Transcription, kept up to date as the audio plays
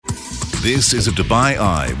This is a Dubai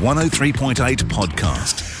Eye 103.8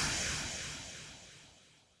 podcast.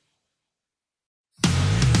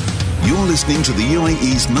 You're listening to the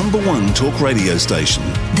UAE's #1 talk radio station.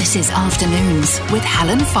 This is Afternoons with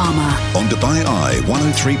Helen Farmer. On Dubai Eye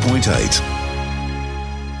 103.8.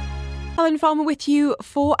 Helen Farmer with you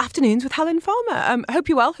for Afternoons with Helen Farmer. Hope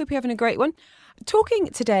you're well. Hope you're having a great one. Talking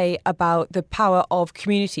today about the power of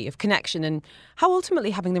community, of connection, and how ultimately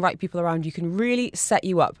having the right people around you can really set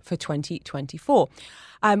you up for 2024.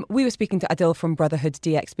 We were speaking to Adil from Brotherhood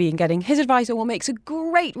DXB and getting his advice on what makes a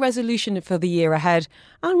great resolution for the year ahead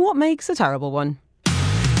and what makes a terrible one.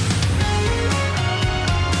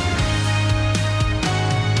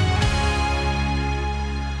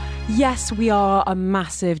 Yes, we are a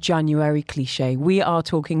massive January cliche. We are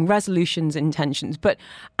talking resolutions, intentions, but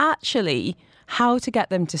actually how to get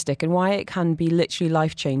them to stick and why it can be literally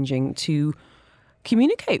life-changing to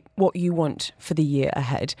communicate what you want for the year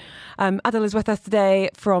ahead. Adil is with us today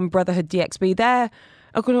from Brotherhood DXB. They're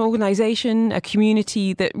an organisation, a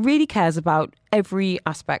community that really cares about every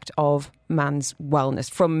aspect of man's wellness,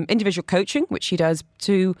 from individual coaching, which he does,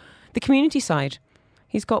 to the community side.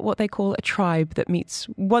 He's got what they call a tribe that meets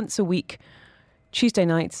once a week, Tuesday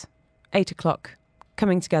nights, 8 o'clock,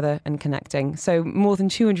 coming together and connecting. So more than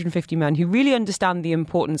 250 men who really understand the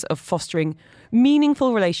importance of fostering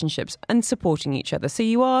meaningful relationships and supporting each other. So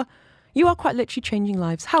you are quite literally changing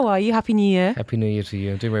lives. How are you? Happy New Year. Happy New Year to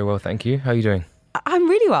you. I'm doing very well, thank you. How are you doing? I'm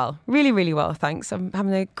really well. Really, really well, thanks. I'm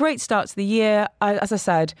having a great start to the year. As I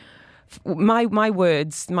said, my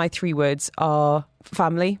 3 words are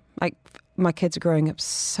family. Like, my kids are growing up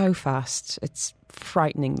so fast. It's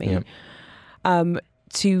frightening me. Yep.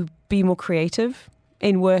 To be more creative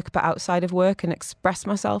in work, but outside of work, and express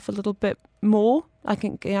myself a little bit more. I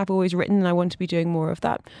think I've always written and I want to be doing more of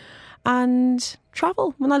that. And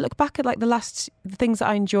travel. When I look back at the things that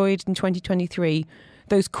I enjoyed in 2023,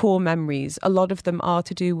 those core memories, a lot of them are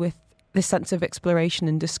to do with this sense of exploration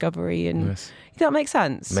and discovery. And yes. That makes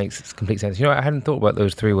sense. Makes complete sense. You know, I hadn't thought about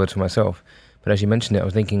those 3 words for myself, but as you mentioned it, I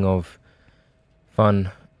was thinking of fun,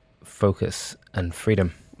 focus, and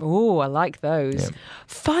freedom. Oh, I like those. Yeah.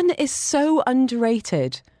 Fun is so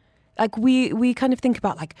underrated. Like we kind of think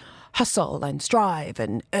about like hustle and strive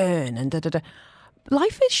and earn and da-da-da.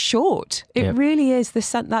 Life is short. It really is.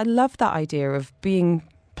 I love that idea of being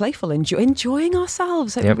playful, enjoying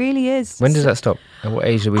ourselves. It really is. When does that stop? At what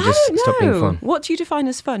age do we just stop being fun? What do you define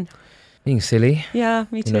as fun? Being silly. Yeah,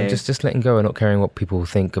 me too. You know, just letting go and not caring what people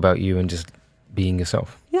think about you and just being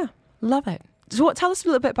yourself. Yeah, love it. So tell us a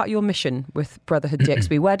little bit about your mission with Brotherhood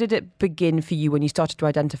DXB. Where did it begin for you when you started to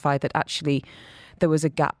identify that actually there was a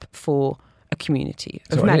gap for a community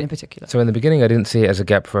of men in particular? So in the beginning, I didn't see it as a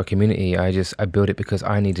gap for a community. I built it because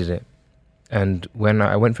I needed it. And when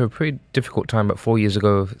I went through a pretty difficult time about 4 years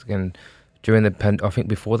ago, again, during I think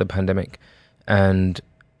before the pandemic, and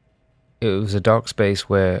it was a dark space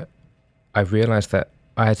where I realized that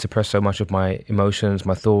I had suppressed so much of my emotions,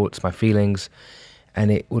 my thoughts, my feelings,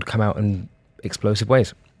 and it would come out in explosive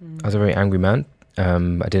ways. I was a very angry man.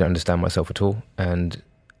 I didn't understand myself at all, and I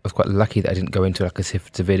was quite lucky that I didn't go into like a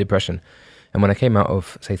severe depression. And when I came out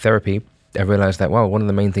of, say, therapy, I realized that, wow, one of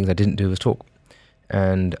the main things I didn't do was talk.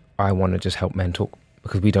 And I want to just help men talk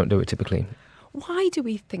because we don't do it typically. Why do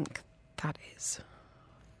we think that is?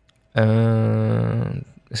 We're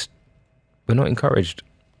not encouraged.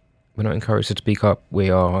 We're not encouraged to speak up.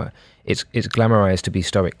 It's glamorized to be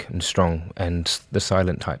stoic and strong, and the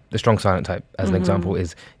strong silent type, as an example,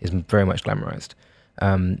 is very much glamorized.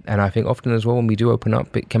 And I think often as well, when we do open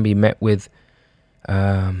up, it can be met with,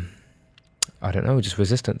 just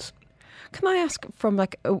resistance. Can I ask from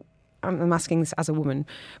I'm asking this as a woman,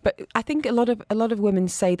 but I think a lot of women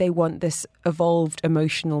say they want this evolved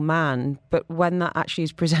emotional man, but when that actually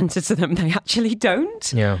is presented to them, they actually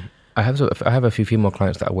don't. Yeah. I have a few female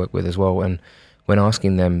clients that I work with as well, and when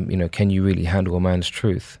asking them, can you really handle a man's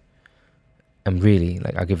truth? And really,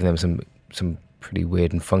 I give them some pretty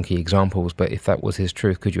weird and funky examples, but if that was his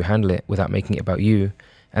truth, could you handle it without making it about you?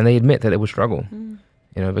 And they admit that they would struggle,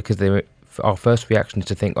 because our first reaction is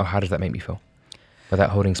to think, oh, how does that make me feel? Without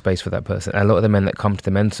holding space for that person. And a lot of the men that come to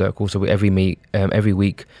the men's circle, so every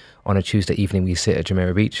week on a Tuesday evening, we sit at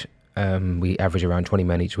Jumeirah Beach. We average around 20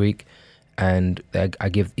 men each week. And I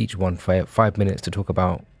give each one 5 minutes to talk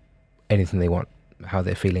about anything they want, how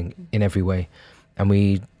they're feeling in every way. And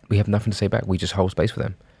we have nothing to say back. We just hold space for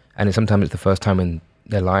them. And sometimes it's the first time in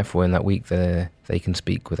their life or in that week that they can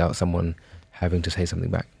speak without someone having to say something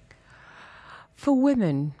back. For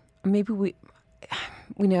women, maybe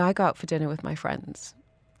I go out for dinner with my friends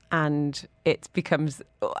and it becomes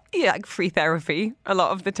like free therapy a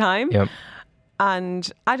lot of the time. Yep.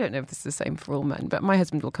 And I don't know if this is the same for all men, but my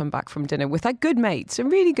husband will come back from dinner with like good mates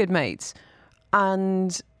and really good mates.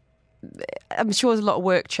 And I'm sure there's a lot of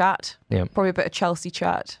work chat, probably a bit of Chelsea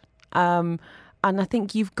chat. And I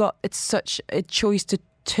think it's such a choice to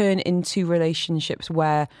turn into relationships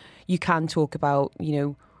where you can talk about,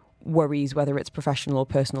 worries, whether it's professional or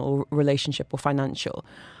personal or relationship or financial.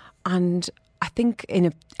 And I think in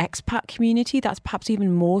an expat community, that's perhaps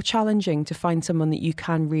even more challenging to find someone that you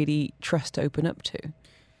can really trust to open up to.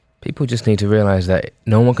 People just need to realise that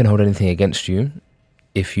no one can hold anything against you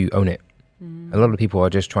if you own it. A lot of people are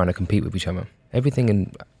just trying to compete with each other. Everything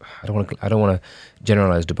in, I don't want to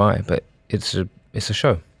generalise Dubai, but it's a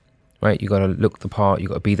show, right? You got to look the part, you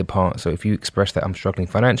got to be the part. So if you express that I'm struggling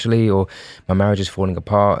financially or my marriage is falling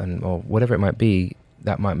apart or whatever it might be,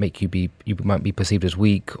 that might make you might be perceived as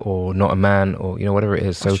weak or not a man or, whatever it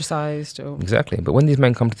is. Ostracised. Exactly. But when these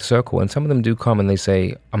men come to the circle, and some of them do come and they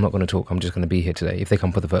say, I'm not going to talk, I'm just going to be here today, if they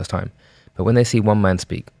come for the first time. But when they see one man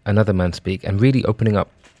speak, another man speak, and really opening up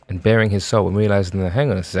and bearing his soul and realising that, hang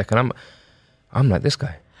on a second, I'm like this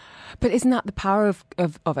guy. But isn't that the power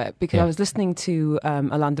of it? Because I was listening to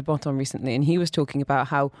Alain de Botton recently, and he was talking about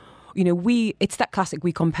how, it's that classic,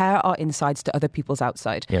 we compare our insides to other people's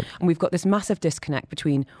outside. Yep. And we've got this massive disconnect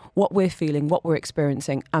between what we're feeling, what we're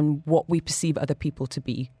experiencing, and what we perceive other people to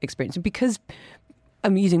be experiencing. Because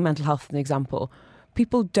I'm using mental health as an example.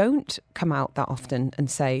 People don't come out that often and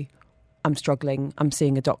say, I'm struggling, I'm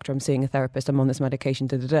seeing a doctor, I'm seeing a therapist, I'm on this medication,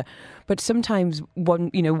 But sometimes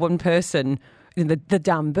one person, the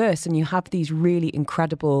dam bursts and you have these really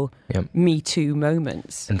incredible Me Too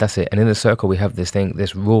moments. And that's it. And in the circle, we have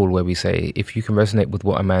this rule where we say, if you can resonate with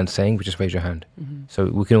what a man's saying, we just raise your hand. Mm-hmm. So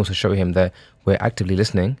we can also show him that we're actively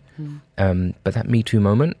listening. Mm-hmm. But that Me Too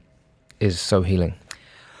moment is so healing.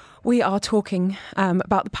 We are talking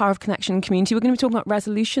about the power of connection and community. We're going to be talking about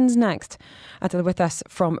resolutions next. Adil with us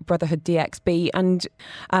from Brotherhood DXB. And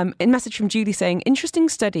a message from Julie saying, interesting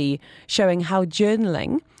study showing how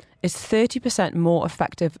journaling is 30% more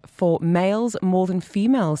effective for males more than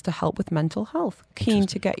females to help with mental health. Keen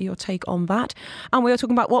to get your take on that. And we are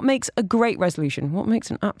talking about what makes a great resolution, what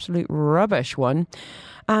makes an absolute rubbish one,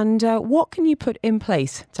 and what can you put in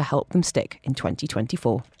place to help them stick in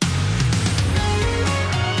 2024.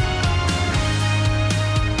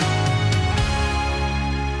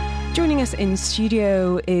 Joining us in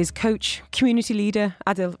studio is coach, community leader,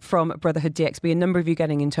 Adil from Brotherhood DXB. A number of you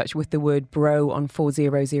getting in touch with the word bro on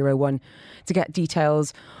 4001 to get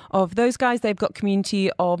details of those guys. They've got community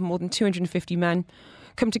of more than 250 men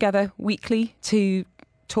come together weekly to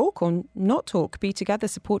talk or not talk, be together,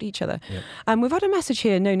 support each other. Yep. We've had a message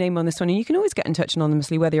here, no name on this one, and you can always get in touch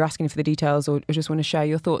anonymously, whether you're asking for the details or just want to share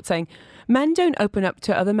your thoughts, saying, men don't open up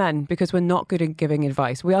to other men because we're not good at giving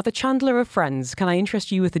advice. We are the Chandler of friends. Can I interest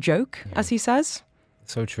you with a joke, as he says?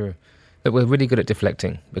 So true. But we're really good at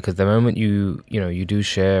deflecting, because the moment you do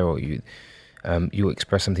share or you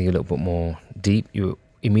express something a little bit more deep, you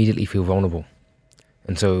immediately feel vulnerable.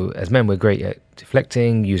 And so as men, we're great at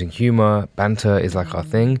deflecting, using humour, banter is like our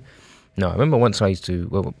thing. No, I remember once I used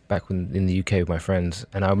to, back in the UK with my friends,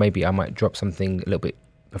 and I might drop something a little bit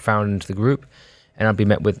profound into the group, and I'd be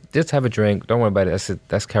met with, just have a drink, don't worry about it,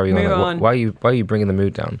 let's carry on. Why are you bringing the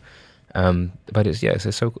mood down? But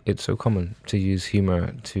it's so common to use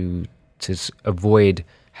humour to avoid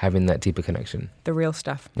having that deeper connection. The real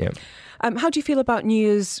stuff. Yeah. How do you feel about New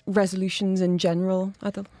Year's resolutions in general,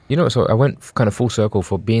 Adil? So I went kind of full circle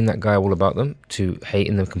for being that guy all about them, to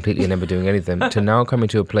hating them completely and never doing anything, to now coming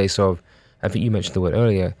to a place of, I think you mentioned the word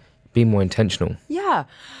earlier, being more intentional. Yeah,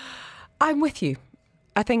 I'm with you.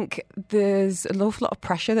 I think there's an awful lot of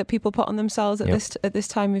pressure that people put on themselves at this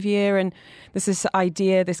time of year, and there's this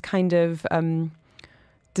idea, this kind of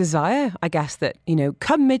desire, I guess, that,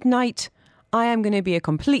 come midnight, I am going to be a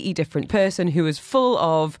completely different person who is full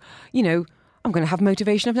of, I'm going to have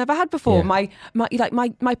motivation I've never had before. Yeah.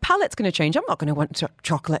 My palate's going to change. I'm not going to want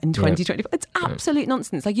chocolate in 2020. It's absolute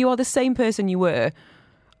nonsense. Like, you are the same person you were,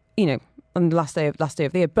 on the last day of the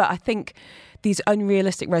year. But I think these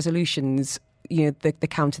unrealistic resolutions, the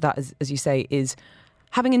counter to that, as you say, is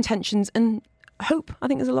having intentions and hope. I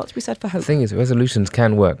think there's a lot to be said for hope. The thing is, resolutions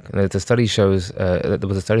can work. The study shows that there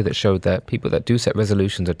was a study that showed that people that do set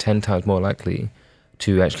resolutions are 10 times more likely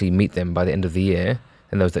to actually meet them by the end of the year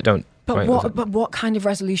than those that don't. But what kind of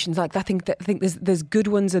resolutions? Like, I think there's good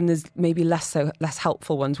ones and there's maybe less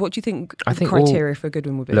helpful ones. What do you think the criteria for a good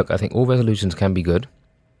one would be? Look, I think all resolutions can be good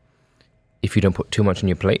if you don't put too much on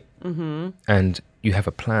your plate, and you have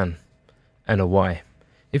a plan and a why.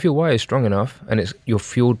 If your why is strong enough and you're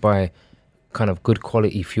fueled by kind of good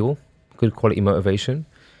quality fuel, good quality motivation,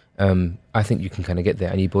 I think you can kind of get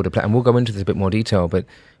there and you build a plan. And we'll go into this a bit more detail, but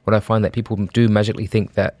what I find that people do magically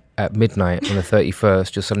think that at midnight on the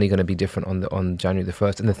 31st, you're suddenly going to be different on January the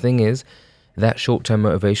 1st. And the thing is, that short-term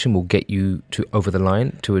motivation will get you to over the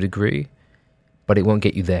line to a degree, but it won't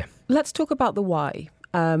get you there. Let's talk about the why,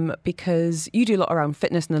 because you do a lot around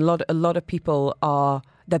fitness, and a lot of people are,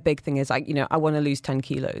 their big thing is like, I want to lose 10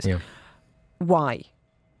 kilos. Yeah. Why?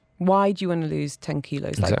 Why do you want to lose 10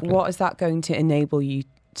 kilos? Exactly. Like, what is that going to enable you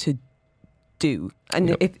to do?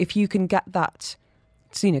 And if you can get that,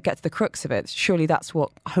 get to the crux of it, surely that's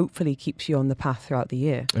what hopefully keeps you on the path throughout the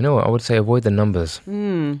year. I know, I would say avoid the numbers.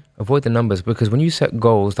 Avoid the numbers, because when you set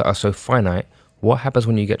goals that are so finite, what happens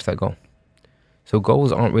when you get to that goal? So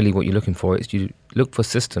goals aren't really what you're looking for. It's you look for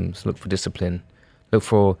systems, look for discipline, look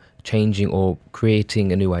for changing or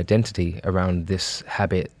creating a new identity around this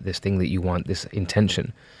habit, this thing that you want, this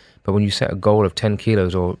intention. But when you set a goal of 10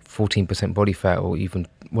 kilos or 14% body fat or even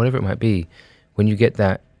whatever it might be, when you get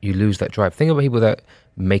that, you lose that drive. Think about people that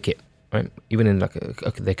make it, right? Even in like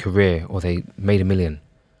their career, or they made $1 million,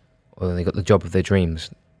 or they got the job of their dreams.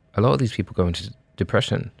 A lot of these people go into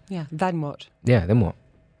depression. Yeah, then what? Yeah, then what?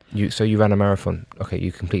 So you ran a marathon. Okay,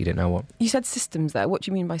 you completed it. Now what? You said systems there. What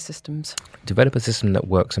do you mean by systems? Develop a system that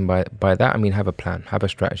works, and by that I mean have a plan, have a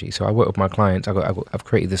strategy. So I work with my clients. I've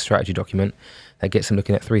created this strategy document that gets them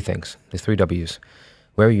looking at 3 things. There's 3 W's.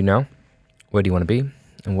 Where are you now? Where do you want to be?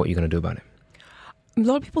 And what are you going to do about it? A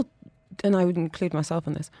lot of people, and I would include myself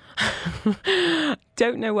in this,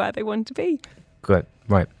 don't know where they want to be. Good.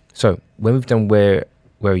 Right. So when we've done where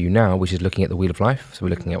are you now, which is looking at the wheel of life. So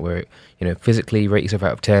we're looking at where, physically rate yourself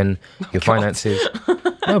out of 10, your finances.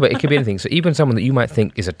 No, but it could be anything. So even someone that you might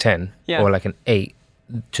think is a 10 or like an 8,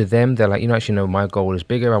 to them, they're like, my goal is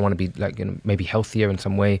bigger. I want to be like, maybe healthier in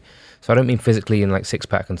some way. So I don't mean physically in like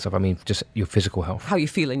 6-pack and stuff. I mean just your physical health. How you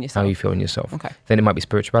feel in yourself. Okay. Then it might be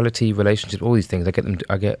spirituality, relationships, all these things.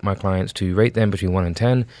 I get my clients to rate them between 1 and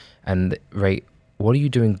 10 and rate, what are you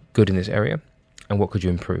doing good in this area and what could you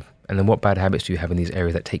improve? And then what bad habits do you have in these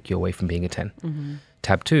areas that take you away from being a 10? Mm-hmm.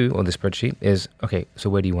 Tab 2 on the spreadsheet is, okay, so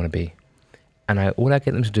where do you want to be? And all I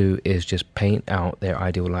get them to do is just paint out their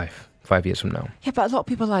ideal life 5 years from now. Yeah, but a lot of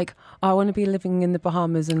people are like, I want to be living in the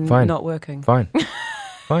Bahamas and not working. Fine.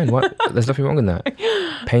 What? There's nothing wrong in that.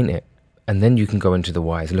 Paint it. And then you can go into the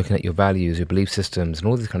whys, looking at your values, your belief systems, and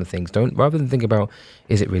all these kind of things. Rather than think about,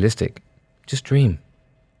 is it realistic? Just dream.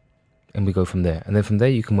 And we go from there. And then from there,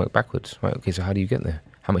 you can work backwards. Right? Okay, so how do you get there?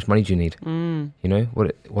 How much money do you need?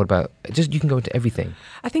 What about, just, you can go into everything.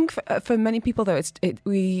 I think for many people, though,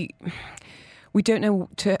 we don't know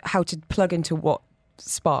how to plug into what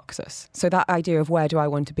sparks us. So that idea of where do I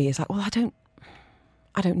want to be is like, well, I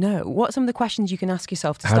don't know. What are some of the questions you can ask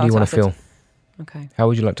yourself to start? How do you want to feel? Okay. How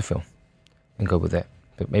would you like to feel? And go with that.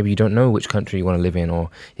 But maybe you don't know which country you want to live in,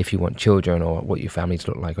 or if you want children, or what your families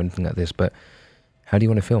look like, or anything like this. But how do you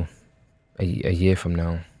want to feel a year from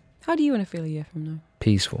now? How do you want to feel a year from now?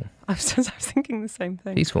 Peaceful. I was thinking the same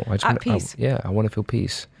thing. Peaceful. Peace. I want to feel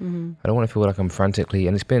peace. Mm-hmm. I don't want to feel like I'm frantically,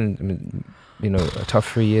 and it's been, a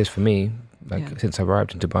tough 3 years for me. Since I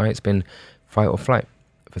arrived in Dubai, it's been fight or flight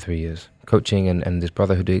for 3 years. Coaching and this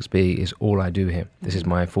Brotherhood DXB is all I do here. Mm-hmm. This is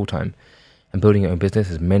my full time. And building your own business,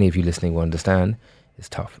 as many of you listening will understand, is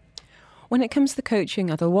tough. When it comes to coaching,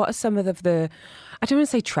 Adil, what are some of the, I don't want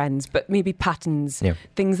to say trends, but maybe patterns,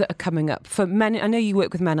 things that are coming up for men? I know you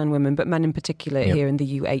work with men and women, but men in particular here in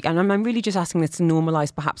the UAE. And I'm really just asking this to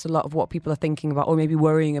normalise perhaps a lot of what people are thinking about or maybe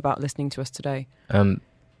worrying about listening to us today.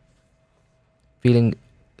 Feeling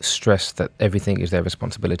stressed that everything is their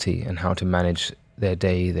responsibility and how to manage their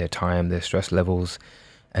day, their time, their stress levels,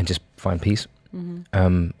 and just find peace.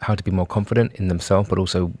 Mm-hmm. How to be more confident in themselves, but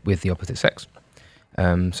also with the opposite sex.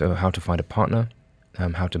 So how to find a partner,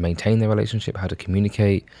 how to maintain their relationship, how to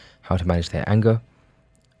communicate, how to manage their anger,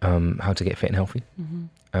 how to get fit and healthy.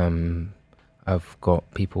 Mm-hmm. I've got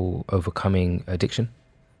people overcoming addiction.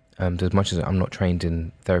 As much as I'm not trained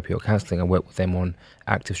in therapy or counselling, I work with them on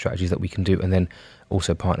active strategies that we can do, and then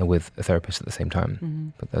also partner with a therapist at the same time. Mm-hmm.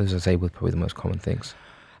 But those, I say, were probably the most common things.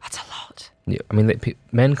 That's a lot. Yeah, I mean,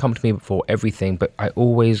 men come to me for everything, but I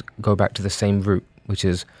always go back to the same route, which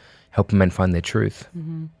is helping men find their truth.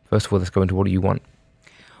 Mm-hmm. First of all, let's go into what do you want?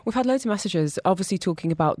 We've had loads of messages, obviously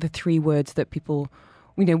talking about the 3 words that people,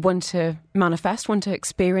 want to manifest, want to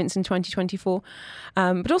experience in 2024.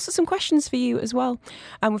 But also some questions for you as well.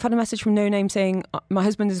 We've had a message from No Name saying, my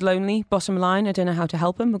husband is lonely, bottom line, I don't know how to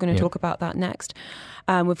help him. We're going to talk about that next.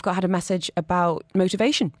 We've had a message about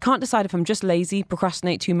motivation. Can't decide if I'm just lazy,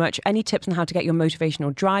 procrastinate too much. Any tips on how to get your motivation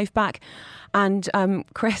or drive back? And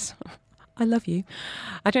Chris, I love you.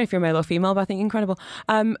 I don't know if you're male or female, but I think you're incredible.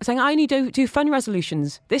 Saying, I only do fun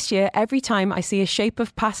resolutions. This year, every time I see a shape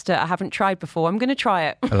of pasta I haven't tried before, I'm going to try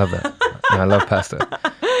it. I love that. I love pasta.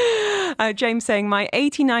 James saying, my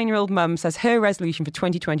 89-year-old mum says her resolution for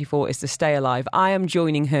 2024 is to stay alive. I am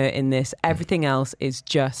joining her in this. Everything else is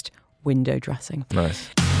just window dressing. Nice.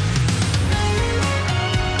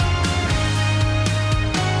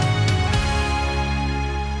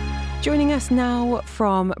 Joining us now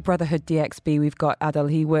from Brotherhood DXB, we've got Adil.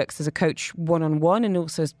 He works as a coach one-on-one and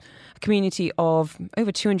also a community of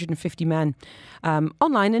over 250 men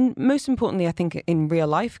online, and most importantly, I think, in real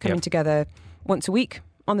life, coming together once a week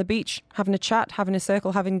on the beach, having a chat, having a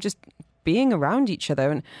circle, having just being around each other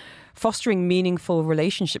and fostering meaningful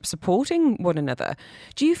relationships, supporting one another.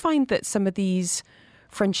 Do you find that some of these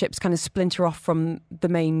friendships kind of splinter off from the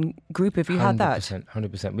main group? Have you had that?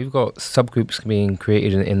 100%. We've got subgroups being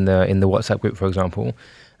created in the WhatsApp group, for example.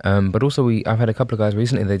 But also, I've had a couple of guys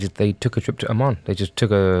recently. They took a trip to Oman. They just took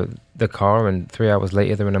the car, and 3 hours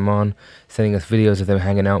later they're in Oman, sending us videos of them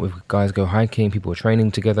hanging out with guys, go hiking. People are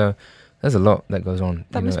training together. There's a lot that goes on.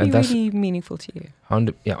 That must be really meaningful to you.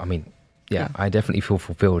 I definitely feel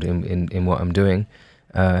fulfilled in what I'm doing.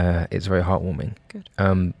 It's very heartwarming. Good.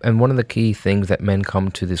 And one of the key things that men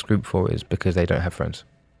come to this group for is because they don't have friends.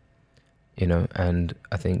 And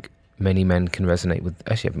I think many men can resonate with,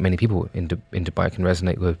 actually many people in Dubai can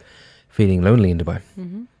resonate with feeling lonely in Dubai.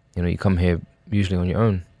 Mm-hmm. You come here usually on your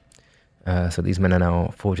own. So these men are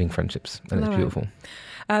now forging friendships, and it's beautiful.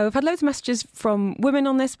 We've had loads of messages from women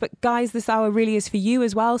on this, but guys, this hour really is for you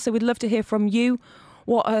as well. So we'd love to hear from you.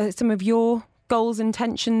 What are some of your goals,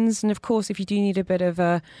 intentions, and of course, if you do need a bit of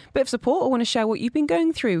support or want to share what you've been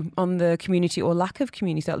going through on the community or lack of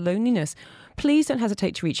community, that loneliness, please don't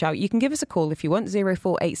hesitate to reach out. You can give us a call if you want,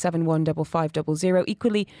 04871 5500.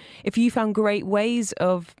 Equally, if you found great ways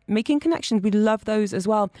of making connections, we'd love those as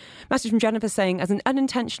well. Message from Jennifer saying, as an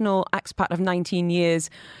unintentional expat of 19 years,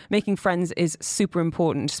 making friends is super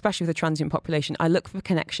important, especially with the transient population. I look for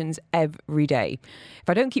connections every day. If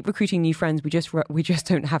I don't keep recruiting new friends, we just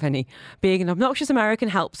don't have any. Being an obnoxious American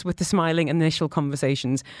helps with the smiling initial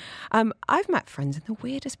conversations. I've met friends in the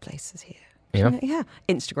weirdest places here. Yeah.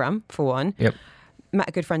 Instagram, for one. Yep. Met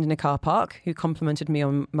a good friend in a car park who complimented me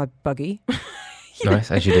on my buggy.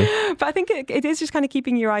 Nice, as you do. But I think it is just kind of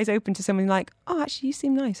keeping your eyes open to someone like, oh, actually, you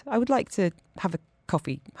seem nice. I would like to have a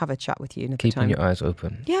coffee, have a chat with you another time. Keeping your eyes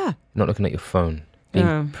open. Yeah. Not looking at your phone.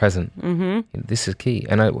 Being present. Mm-hmm. This is key.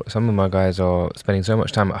 And some of my guys are spending so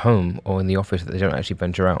much time at home or in the office that they don't actually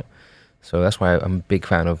venture out. So that's why I'm a big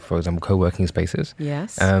fan of, for example, co-working spaces.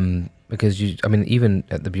 Yes. Because even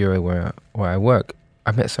at the bureau where I work,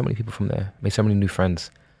 I've met so many people from there, made so many new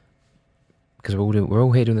friends. Because we're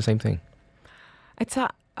all here doing the same thing. It's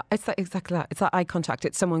exactly that. It's that eye contact.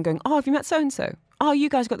 It's someone going, oh, have you met so and so? Oh, you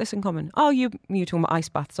guys got this in common. Oh, you were talking about ice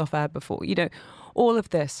baths off air before. All of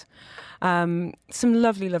this. Some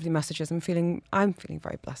lovely, lovely messages. I'm feeling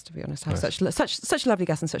very blessed, to be honest. I have such lovely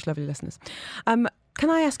guests and such lovely listeners. Can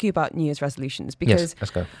I ask you about New Year's resolutions? Because yes,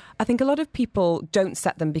 let's go. I think a lot of people don't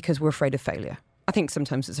set them because we're afraid of failure. I think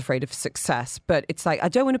sometimes it's afraid of success, but it's like, I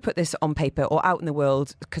don't want to put this on paper or out in the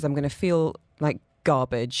world because I'm going to feel like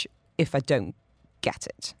garbage if I don't get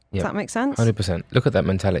it. Does that make sense? 100%. Look at that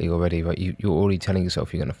mentality already, right? You're already telling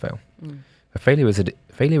yourself you're going to fail. But failure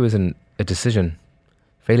isn't a decision.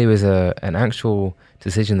 Failure is an actual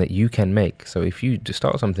decision that you can make. So if you just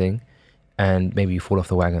start something and maybe you fall off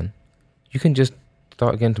the wagon, you can just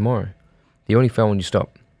start again tomorrow. You only fail when you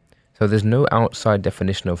stop. So there's no outside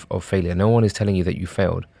definition of failure. No one is telling you that you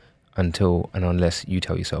failed until and unless you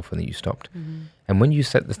tell yourself that you stopped. Mm-hmm. And when you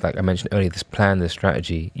set this, like I mentioned earlier, this plan, this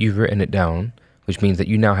strategy, you've written it down, which means that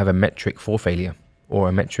you now have a metric for failure or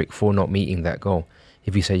a metric for not meeting that goal.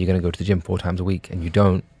 If you say you're going to go to the gym 4 times a week and you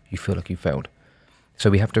don't, you feel like you failed. So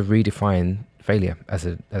we have to redefine failure as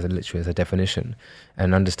a definition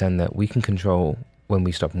and understand that we can control when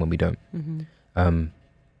we stop and when we don't. Mm-hmm.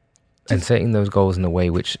 And setting those goals in a way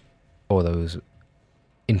or those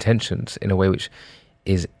intentions in a way which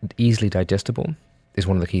is easily digestible is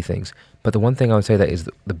one of the key things. But the one thing I would say that is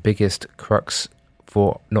the biggest crux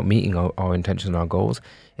for not meeting our intentions and our goals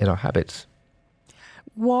is our habits.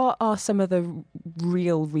 What are some of the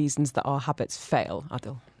real reasons that our habits fail,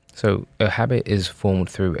 Adil? So a habit is formed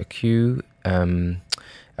through a cue, a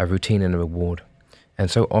routine and a reward. And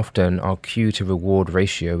so often our cue to reward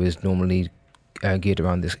ratio is normally geared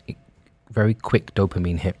around this very quick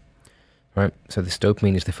dopamine hit, right? So this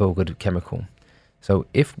dopamine is the feel-good chemical. So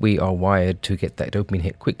if we are wired to get that dopamine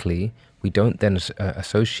hit quickly, we don't then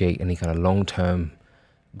associate any kind of long-term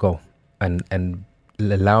goal and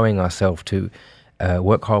allowing ourselves to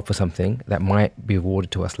work hard for something that might be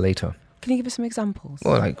rewarded to us later. Can you give us some examples?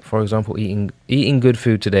 Well, like, for example, eating good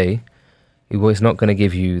food today, it's not going to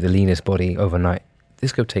give you the leanest body overnight.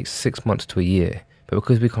 This could take 6 months to a year. But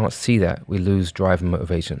because we can't see that, we lose drive and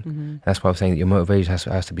motivation. That's why I'm saying that your motivation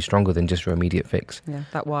has to be stronger than just your immediate fix. Yeah,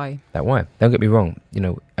 that why. Don't get me wrong.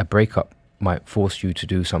 A breakup might force you to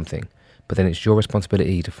do something, but then it's your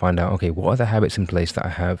responsibility to find out, okay, what are the habits in place that I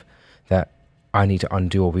have that I need to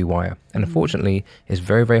undo or rewire? And unfortunately, it's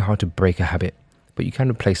very, very hard to break a habit, but you can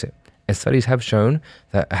replace it. And studies have shown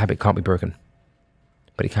that a habit can't be broken,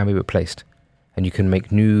 but it can be replaced. And you can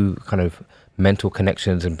make new kind of mental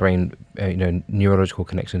connections and brain, neurological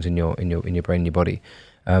connections in your brain and your body.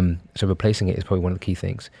 So replacing it is probably one of the key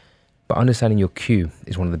things. But understanding your cue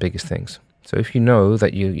is one of the biggest things. So if you know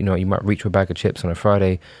that you might reach for a bag of chips on a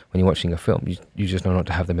Friday when you're watching a film, you just know not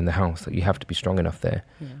to have them in the house. That you have to be strong enough there.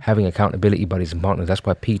 Yeah. Having accountability buddies and partners. That's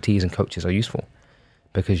why PTs and coaches are useful,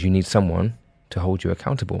 because you need someone to hold you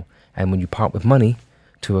accountable. And when you part with money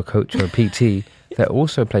to a coach or a PT, that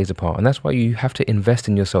also plays a part. And that's why you have to invest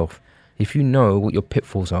in yourself. If you know what your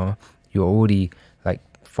pitfalls are, you're already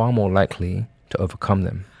far more likely to overcome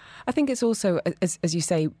them. I think it's also, as you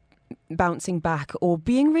say, bouncing back or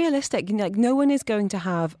being realistic. No one is going to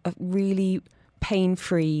have a really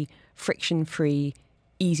pain-free, friction-free,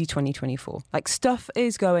 easy 2024. Stuff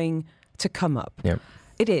is going to come up. Yeah.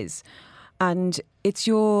 It is. And it's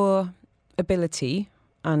your ability,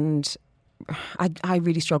 and I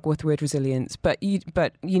really struggle with the word resilience, but you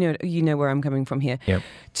know where I'm coming from here. Yep.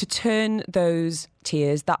 To turn those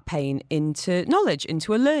tears, that pain, into knowledge,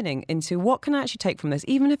 into a learning, into what can I actually take from this,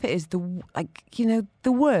 even if it is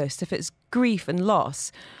the worst, if it's grief and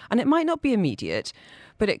loss. And it might not be immediate,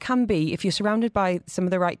 but it can be if you're surrounded by some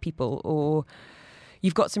of the right people or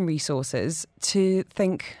you've got some resources to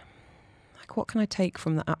think, what can I take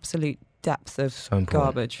from the absolute depth of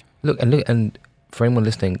garbage? Look, and for anyone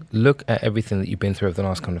listening, look at everything that you've been through over the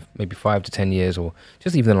last kind of maybe 5 to 10 years, or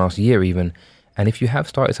just even the last year even. And if you have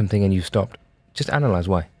started something and you've stopped, just analyze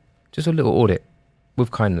why. Just a little audit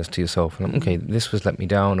with kindness to yourself. And okay, this was let me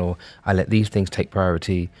down, or I let these things take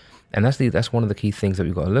priority. And that's one of the key things that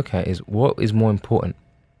we've got to look at is what is more important.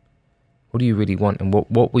 What do you really want? And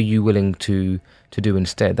what were you willing to do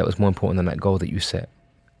instead that was more important than that goal that you set?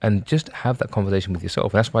 And just have that conversation with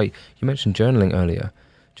yourself. And that's why you mentioned journaling earlier.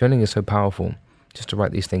 Journaling is so powerful, just to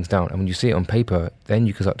write these things down. And when you see it on paper, then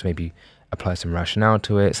you can start to maybe apply some rationale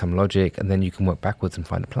to it, some logic, and then you can work backwards and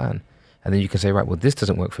find a plan. And then you can say, right, well, this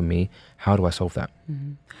doesn't work for me. How do I solve that?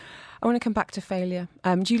 Mm-hmm. I want to come back to failure.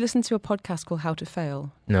 Do you listen to a podcast called How to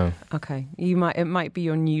Fail? No. Okay. It might be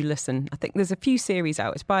your new listen. I think there's a few series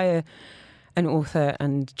out. It's by an author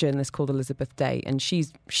and journalist called Elizabeth Day, and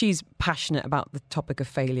she's passionate about the topic of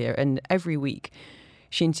failure. And every week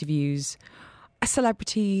she interviews a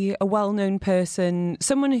celebrity, a well-known person,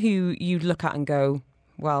 someone who you look at and go,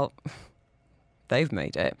 well, they've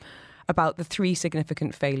made it, about the 3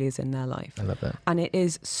 significant failures in their life. I love that. And it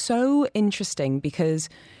is so interesting because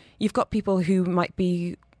you've got people who might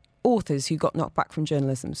be authors who got knocked back from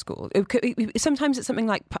journalism school. Sometimes it's something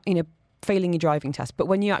like, failing your driving test. But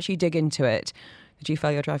when you actually dig into it, did you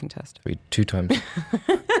fail your driving test? 2 times.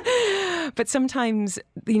 But sometimes,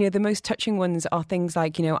 the most touching ones are things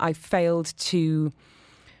like, I failed to...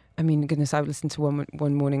 I mean, goodness, I listened to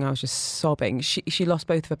one morning, I was just sobbing. She lost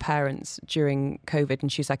both of her parents during COVID,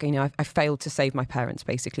 and she's like, I failed to save my parents,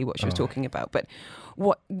 basically what she was talking about. But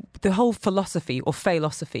what the whole philosophy or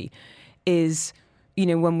failosophy is,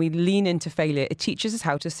 when we lean into failure, it teaches us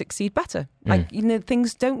how to succeed better.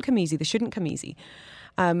 Things don't come easy. They shouldn't come easy.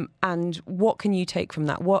 And what can you take from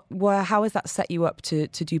that? How has that set you up to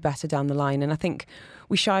do better down the line? And I think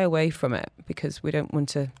we shy away from it because we don't want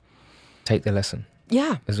to... Take the lesson.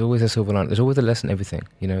 Yeah. There's always a silver line. There's always a lesson in everything,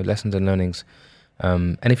 lessons and learnings.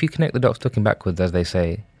 And if you connect the dots looking backwards, as they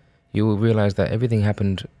say, you will realise that everything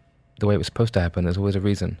happened the way it was supposed to happen. There's always a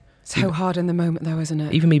reason. So hard in the moment though, isn't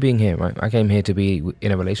it? Even me being here, right? I came here to be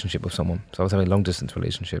in a relationship with someone. So I was having a long distance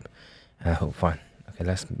relationship. And I thought, fine, okay,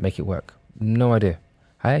 let's make it work. No idea.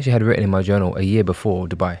 I actually had written in my journal a year before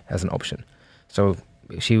Dubai as an option. So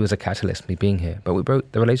she was a catalyst, me being here. But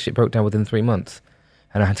the relationship broke down within 3 months.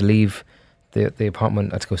 And I had to leave the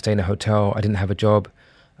apartment. I had to go stay in a hotel. I didn't have a job.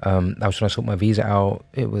 I was trying to sort my visa out.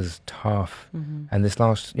 It was tough. Mm-hmm. And this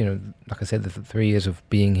last, like I said, the 3 years of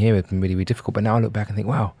being here has been really, really difficult. But now I look back and think,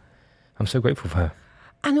 wow, I'm so grateful for her.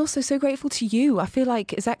 And also so grateful to you. I feel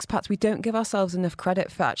like as expats, we don't give ourselves enough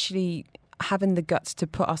credit for actually having the guts to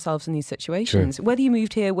put ourselves in these situations. True. Whether you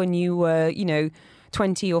moved here when you were,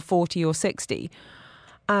 20 or 40 or 60,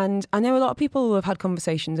 And I know a lot of people who have had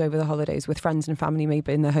conversations over the holidays with friends and family,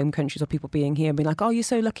 maybe in their home countries, or people being here and being like, oh, you're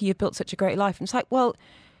so lucky you've built such a great life. And it's like, well,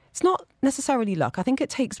 it's not necessarily luck. I think it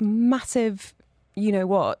takes massive,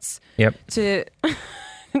 Yep. to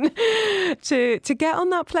get on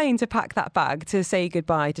that plane, to pack that bag, to say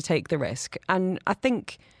goodbye, to take the risk. And I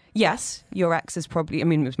think, yes, your ex is probably, it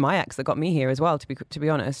was my ex that got me here as well, to be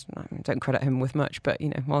honest. I don't credit him with much, but,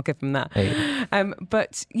 I'll give him that. Hey.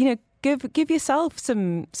 But, give yourself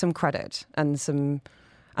some credit and some,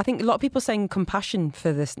 I think a lot of people are saying compassion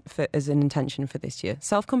as an intention for this year.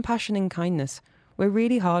 Self-compassion and kindness. We're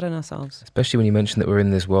really hard on ourselves. Especially when you mentioned that we're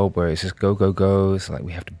in this world where it's just go, go, go. It's like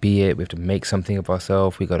we have to be it. We have to make something of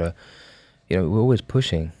ourselves. We got to, we're always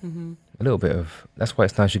pushing. Mm-hmm. A little bit of, that's why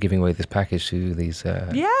it's nice you're giving away this package to these a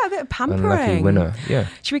bit of pampering. Unlucky winner. Yeah.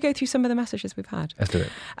 Should we go through some of the messages we've had? Let's do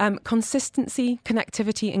it. Consistency,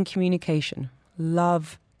 connectivity and communication.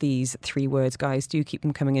 Love these 3 words, guys. Do keep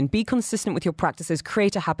them coming in. Be consistent with your practices,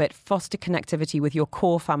 create a habit, foster connectivity with your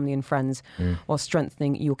core family and friends while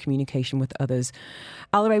strengthening your communication with others.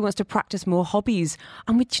 Alray wants to practice more hobbies.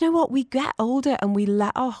 And do you know what? We get older and we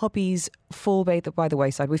let our hobbies fall by the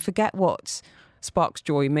wayside. We forget what sparks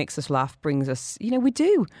joy, makes us laugh, brings us, we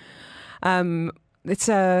do.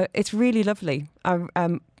 It's really lovely.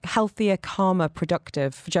 Healthier, calmer,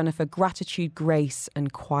 productive. For Jennifer, gratitude, grace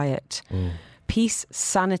and quiet. Peace,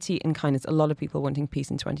 sanity and kindness. A lot of people wanting peace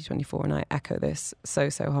in 2024 and I echo this so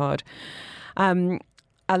hard.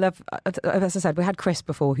 I love, as I said, we had Chris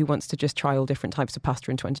before who wants to just try all different types of pasta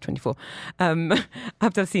in 2024.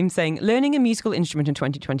 Abdelsim saying, learning a musical instrument in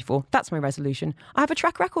 2024, that's my resolution. I have a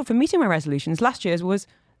track record for meeting my resolutions. Last year's was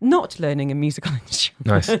not learning a musical instrument.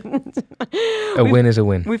 Nice. A win is a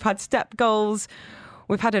win. We've had step goals.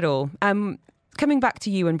 We've had it all. Coming back to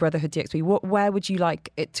you and Brotherhood DXB, where would you like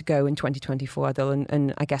it to go in 2024, Adil,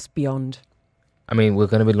 and I guess beyond? We're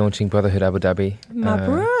going to be launching Brotherhood Abu Dhabi.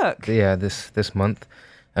 Mabruk. This month.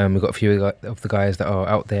 We've got a few of the guys that are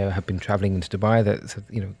out there have been travelling into Dubai that said,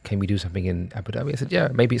 can we do something in Abu Dhabi? I said, yeah,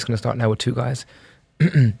 maybe it's going to start now with 2 guys.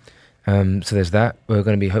 So there's that. We're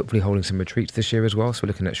going to be hopefully holding some retreats this year as well. So we're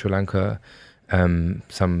looking at Sri Lanka,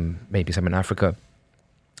 maybe some in Africa,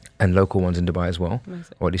 and local ones in Dubai as well,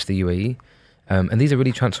 or at least the UAE. And these are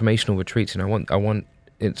really transformational retreats. And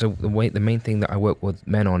the main thing that I work with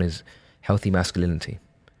men on is healthy masculinity.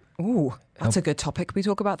 Ooh, that's a good topic. We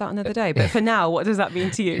talk about that another day. But for now, what does that mean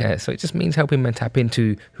to you? Yeah, so it just means helping men tap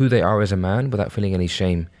into who they are as a man without feeling any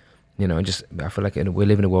shame. I feel like we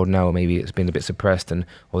live in a world now where maybe it's been a bit suppressed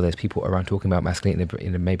or there's people around talking about masculinity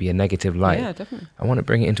in maybe a negative light. Yeah, definitely. I want to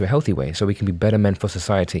bring it into a healthy way so we can be better men for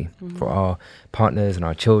society, for our partners and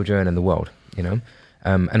our children and the world,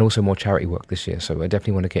 and also more charity work this year. So I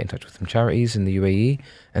definitely want to get in touch with some charities in the UAE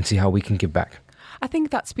and see how we can give back. I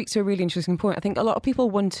think that speaks to a really interesting point. I think a lot of people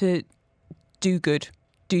want to do good,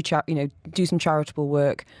 do some charitable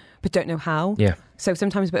work, but don't know how. Yeah. So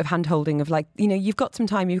sometimes a bit of hand-holding of you've got some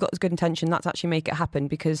time, you've got this good intention, let's actually make it happen,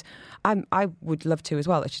 because I would love to as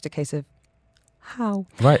well. It's just a case of how.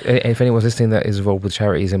 Right. If anyone's listening that is involved with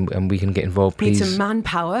charities and we can get involved, please. Need some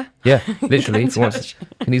manpower. Yeah, literally. If you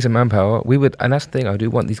need some manpower, we would, and that's the thing, I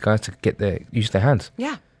do want these guys to use their hands.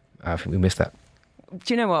 Yeah. I think we missed that.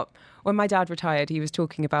 Do you know what? When my dad retired, he was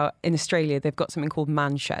talking about in Australia, they've got something called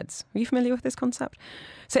man sheds. Are you familiar with this concept?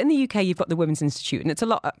 So in the UK, you've got the Women's Institute, and it's a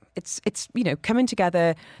lot. It's coming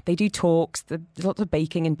together. They do talks. There's lots of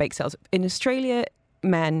baking and bake sales. In Australia,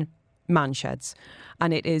 man sheds,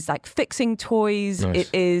 and it is like fixing toys. Nice. It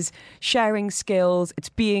is sharing skills. It's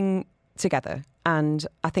being together, and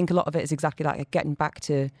I think a lot of it is exactly like getting back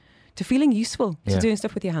to feeling useful, to doing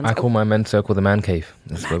stuff with your hands. I call my men's circle the man cave.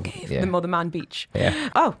 The man beach. Yeah.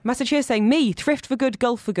 Oh, message here saying, me, thrift for good,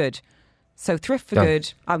 golf for good. So thrift for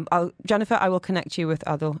good. Jennifer, I will connect you with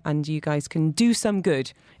Adil and you guys can do some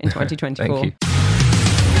good in 2024. Thank you.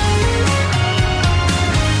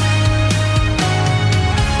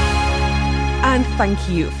 And thank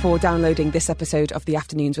you for downloading this episode of the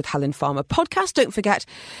Afternoons with Helen Farmer podcast. Don't forget,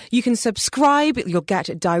 you can subscribe. You'll get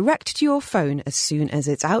it direct to your phone as soon as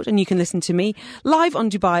it's out. And you can listen to me live on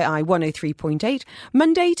Dubai Eye 103.8,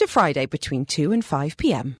 Monday to Friday between 2 and 5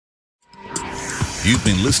 p.m. You've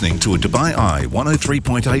been listening to a Dubai Eye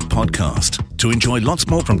 103.8 podcast. To enjoy lots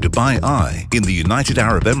more from Dubai Eye in the United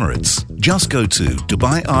Arab Emirates, just go to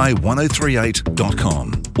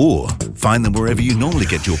DubaiEye1038.com or find them wherever you normally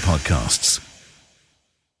get your podcasts.